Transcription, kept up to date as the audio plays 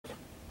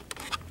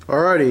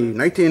Alrighty,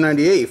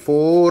 1998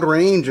 Ford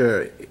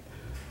Ranger,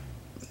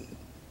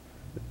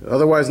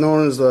 otherwise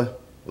known as the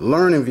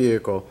learning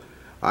vehicle.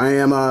 I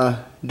am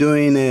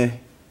doing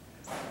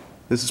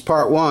this is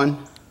part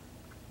one,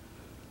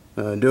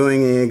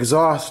 doing an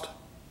exhaust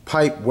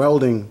pipe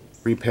welding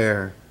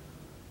repair.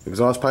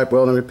 Exhaust pipe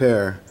welding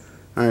repair.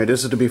 Alright,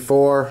 this is the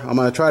before. I'm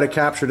going to try to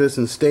capture this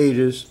in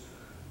stages.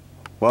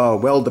 Well,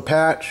 weld the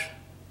patch.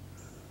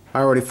 I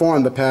already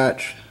formed the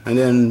patch, and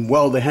then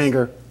weld the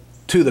hanger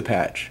to the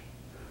patch.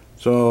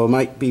 So it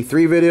might be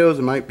 3 videos,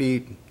 it might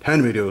be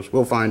 10 videos.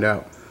 We'll find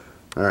out.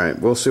 Alright,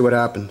 we'll see what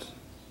happens.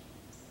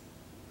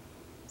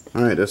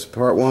 Alright, this is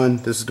part one.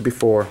 This is the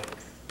before.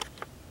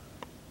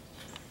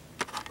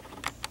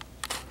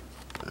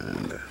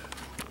 And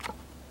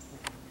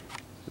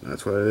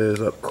that's what it is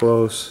up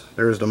close.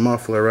 There's the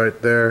muffler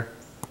right there.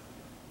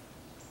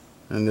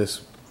 And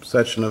this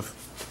section of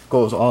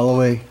goes all the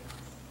way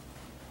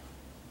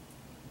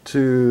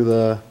to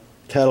the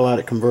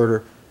catalytic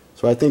converter.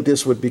 So I think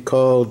this would be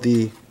called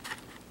the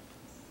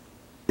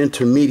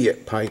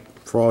intermediate pipe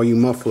for all you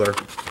muffler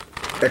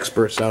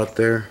experts out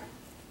there.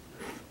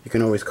 You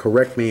can always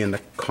correct me in the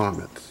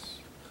comments.